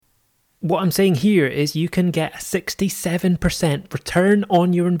What I'm saying here is you can get a 67% return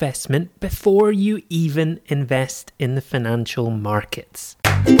on your investment before you even invest in the financial markets.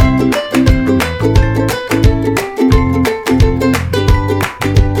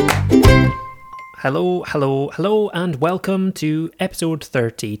 Hello, and welcome to episode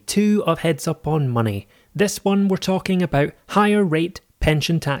 32 of Heads Up on Money. This one we're talking about higher rate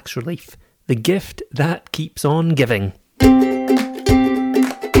pension tax relief, the gift that keeps on giving.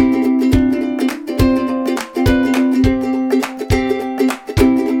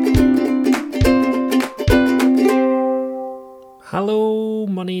 Hello,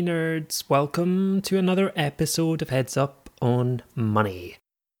 money nerds. Welcome to another episode of Heads Up on Money.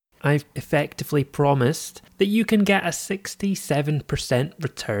 I've effectively promised that you can get a 67%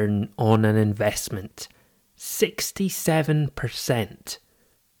 return on an investment. 67%.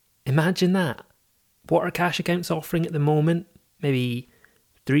 Imagine that. What are cash accounts offering at the moment? Maybe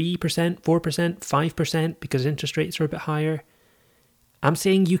 3%, 4%, 5% because interest rates are a bit higher. I'm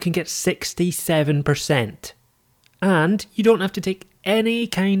saying you can get 67%. And you don't have to take any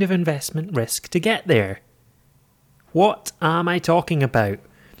kind of investment risk to get there. What am I talking about?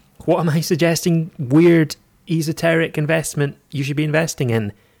 What am I suggesting weird, esoteric investment you should be investing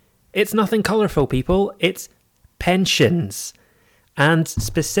in? It's nothing colourful, people. It's pensions. And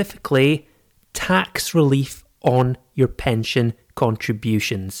specifically, tax relief on your pension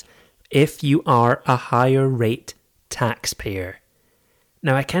contributions if you are a higher rate taxpayer.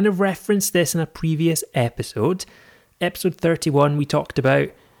 Now, I kind of referenced this in a previous episode. Episode 31, we talked about,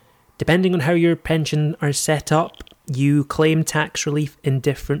 depending on how your pension are set up, you claim tax relief in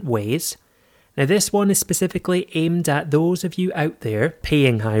different ways. Now, this one is specifically aimed at those of you out there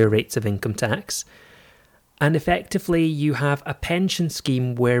paying higher rates of income tax. And effectively, you have a pension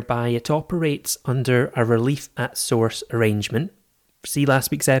scheme whereby it operates under a relief at source arrangement. See last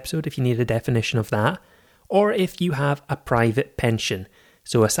week's episode if you need a definition of that. Or if you have a private pension.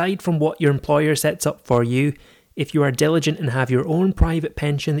 So aside from what your employer sets up for you, if you are diligent and have your own private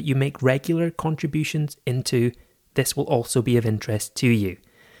pension that you make regular contributions into, this will also be of interest to you.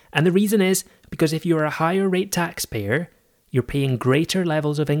 And the reason is because if you are a higher rate taxpayer, you're paying greater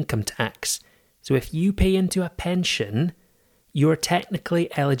levels of income tax. So if you pay into a pension, you're technically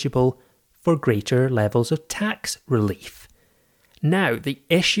eligible for greater levels of tax relief. Now, the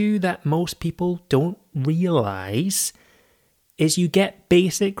issue that most people don't realise is you get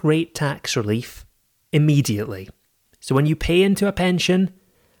basic rate tax relief immediately. So when you pay into a pension,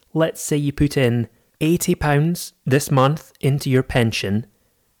 let's say you put in £80 this month into your pension,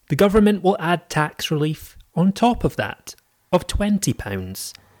 the government will add tax relief on top of that of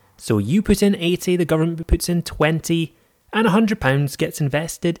 £20. So you put in 80, the government puts in 20, and £100 gets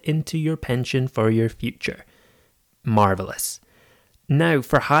invested into your pension for your future. Marvellous. Now,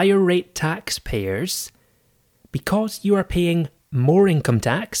 for higher rate taxpayers, because you are paying more income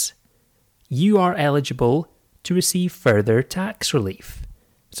tax, you are eligible to receive further tax relief.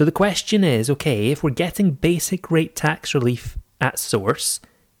 So the question is, okay, if we're getting basic rate tax relief at source,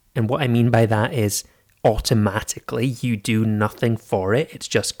 and what I mean by that is automatically you do nothing for it, it's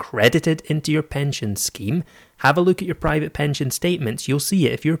just credited into your pension scheme. Have a look at your private pension statements, you'll see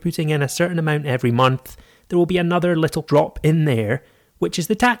it. If you're putting in a certain amount every month, there will be another little drop in there, which is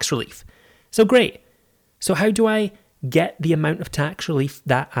the tax relief. So great. So how do I get the amount of tax relief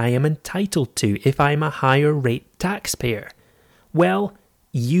that I am entitled to if I'm a higher rate taxpayer? Well,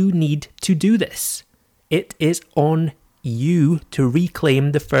 you need to do this. It is on you to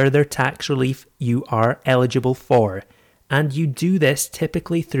reclaim the further tax relief you are eligible for, and you do this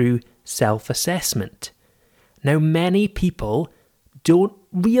typically through self-assessment. Now, many people don't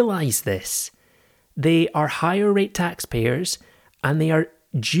realise this. They are higher rate taxpayers and they are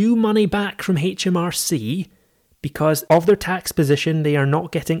due money back from HMRC because of their tax position. They are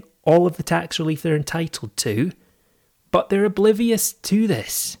not getting all of the tax relief they're entitled to, but they're oblivious to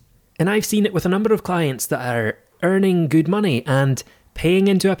this. And I've seen it with a number of clients that are earning good money and paying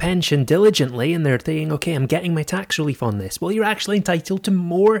into a pension diligently, and they're saying, okay, I'm getting my tax relief on this. Well, you're actually entitled to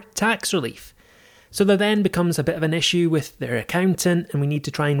more tax relief. So there then becomes a bit of an issue with their accountant, and we need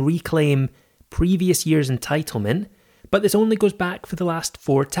to try and reclaim previous year's entitlement. But this only goes back for the last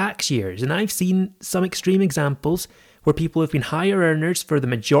 4 tax years. And I've seen some extreme examples where people have been higher earners for the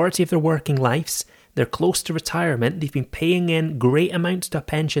majority of their working lives. They're close to retirement. They've been paying in great amounts to a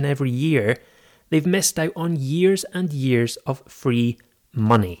pension every year. They've missed out on years and years of free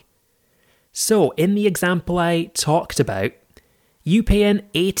money. So in the example I talked about, you pay in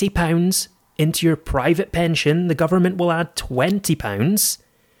 £80 into your private pension, the government will add £20.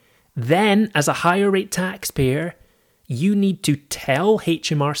 Then, as a higher rate taxpayer, you need to tell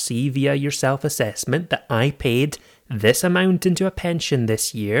HMRC via your self-assessment that I paid this amount into a pension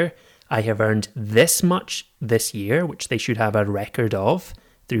this year. I have earned this much this year, which they should have a record of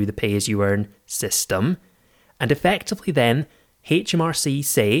through the pay-as-you-earn system. And effectively then, HMRC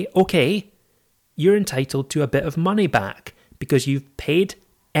say, okay, you're entitled to a bit of money back because you've paid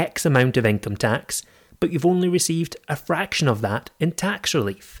X amount of income tax, but you've only received a fraction of that in tax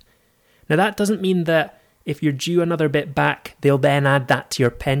relief. Now that doesn't mean that if you're due another bit back, they'll then add that to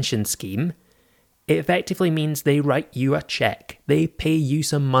your pension scheme. It effectively means they write you a check. They pay you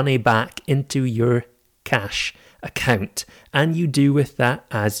some money back into your cash account, and you do with that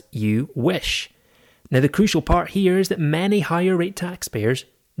as you wish. Now, the crucial part here is that many higher rate taxpayers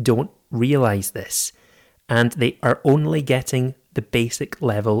don't realise this, and they are only getting the basic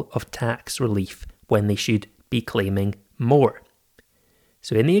level of tax relief when they should be claiming more.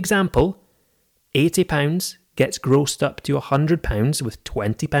 So in the example, £80 gets grossed up to £100 with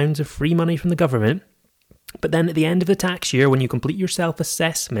 £20 of free money from the government. But then at the end of the tax year, when you complete your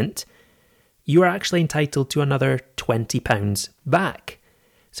self-assessment, you are actually entitled to another £20 back.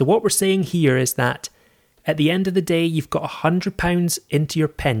 So what we're saying here is that at the end of the day, you've got £100 into your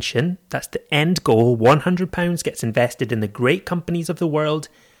pension. That's the end goal. £100 gets invested in the great companies of the world,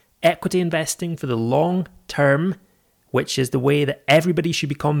 equity investing for the long term, which is the way that everybody should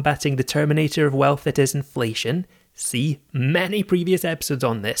be combating the terminator of wealth that is inflation. See many previous episodes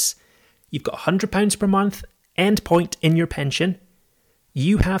on this. You've got £100 per month, end point in your pension.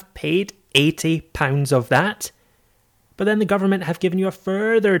 You have paid £80 of that, but then the government have given you a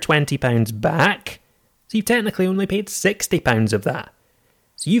further £20 back. So you've technically only paid £60 of that.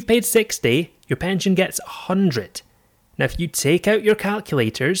 So you've paid 60, your pension gets 100. Now if you take out your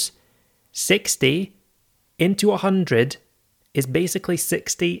calculators, 60 into 100 is basically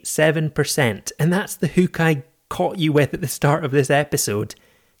 67%. And that's the hook I caught you with at the start of this episode.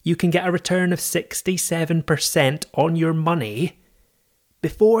 You can get a return of 67% on your money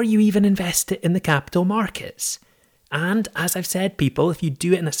before you even invest it in the capital markets. And as I've said, people, if you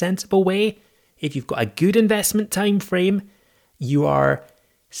do it in a sensible way, if you've got a good investment time frame, you are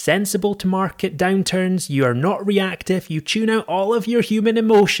sensible to market downturns, you are not reactive, you tune out all of your human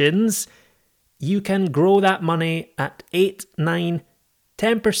emotions, you can grow that money at 8, 9,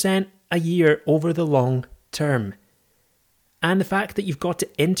 10% a year over the long term. And the fact that you've got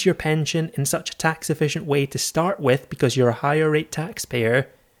it into your pension in such a tax efficient way to start with because you're a higher rate taxpayer,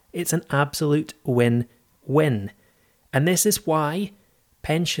 it's an absolute win-win. And this is why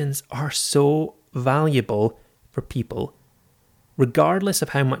pensions are so valuable for people. Regardless of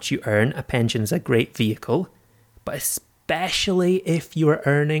how much you earn, a pension is a great vehicle, but especially if you are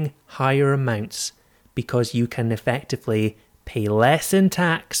earning higher amounts, because you can effectively pay less in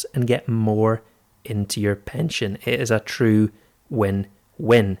tax and get more into your pension. It is a true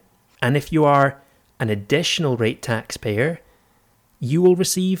win-win. And if you are an additional rate taxpayer, you will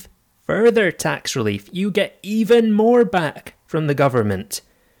receive further tax relief. You get even more back from the government.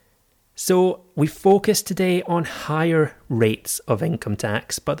 So we focus today on higher rates of income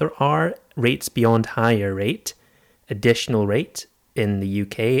tax, but there are rates beyond higher rate, additional rate in the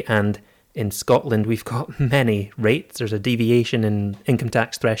UK, and in Scotland we've got many rates. There's a deviation in income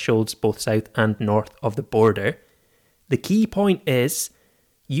tax thresholds both south and north of the border. The key point is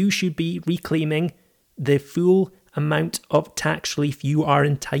you should be reclaiming the full amount of tax relief you are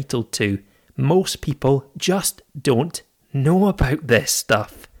entitled to. Most people just don't know about this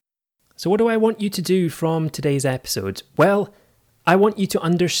stuff. So what do I want you to do from today's episode? Well, I want you to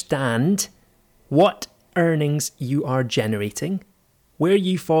understand what earnings you are generating, where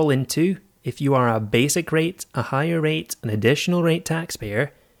you fall into if you are a basic rate, a higher rate, an additional rate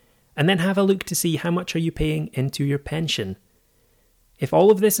taxpayer, and then have a look to see how much are you paying into your pension. If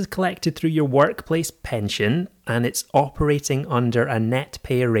all of this is collected through your workplace pension and it's operating under a net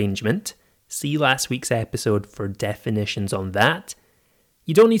pay arrangement, see last week's episode for definitions on that,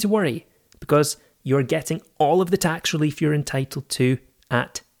 you don't need to worry because you're getting all of the tax relief you're entitled to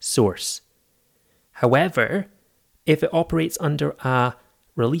at source. However, if it operates under a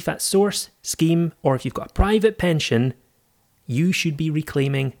relief at source scheme or if you've got a private pension, you should be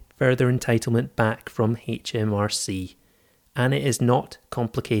reclaiming further entitlement back from HMRC. And it is not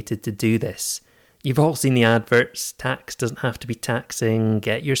complicated to do this. You've all seen the adverts. Tax doesn't have to be taxing.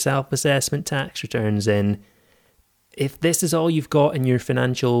 Get your self-assessment tax returns in. If this is all you've got in your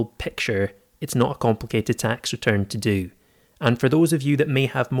financial picture, it's not a complicated tax return to do. And for those of you that may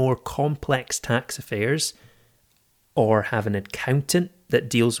have more complex tax affairs or have an accountant that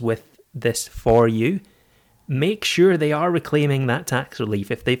deals with this for you, make sure they are reclaiming that tax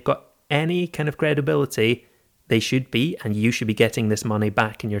relief. If they've got any kind of credibility, they should be, and you should be getting this money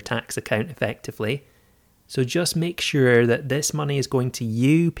back in your tax account effectively. So just make sure that this money is going to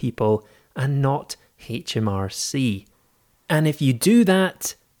you, people, and not HMRC. And if you do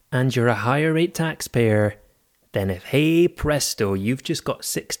that, and you're a higher rate taxpayer, then hey presto, you've just got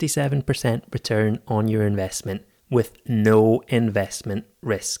 67% return on your investment with no investment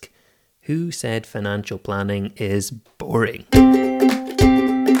risk. Who said financial planning is boring?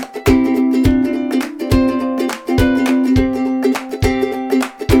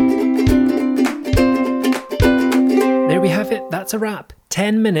 There we have it, that's a wrap.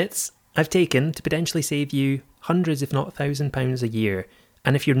 10 minutes I've taken to potentially save you hundreds if not £1,000 a year.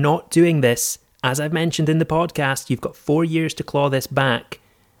 And if you're not doing this, as I've mentioned in the podcast, you've got 4 years to claw this back.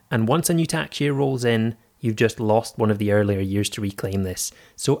 And once a new tax year rolls in, you've just lost one of the earlier years to reclaim this.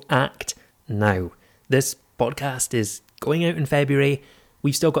 So act now. This podcast is going out in February.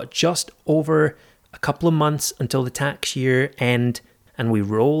 We've still got just over a couple of months until the tax year end, and we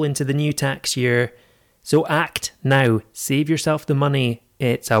roll into the new tax year. So act now. Save yourself the money.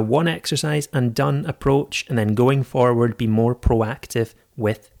 It's a one exercise and done approach, and then going forward, be more proactive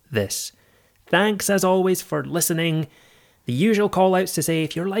with this. Thanks as always for listening. The usual call outs to say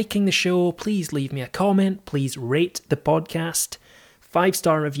if you're liking the show, please leave me a comment, please rate the podcast.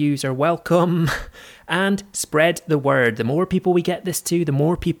 5-star reviews are welcome, and spread the word. The more people we get this to, the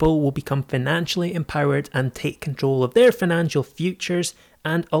more people will become financially empowered and take control of their financial futures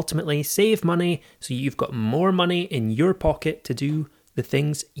and ultimately save money so you've got more money in your pocket to do the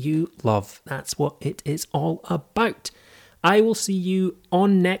things you love. That's what it is all about. I will see you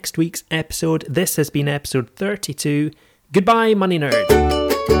on next week's episode. This has been episode 32. Goodbye, Money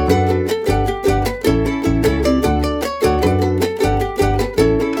Nerd.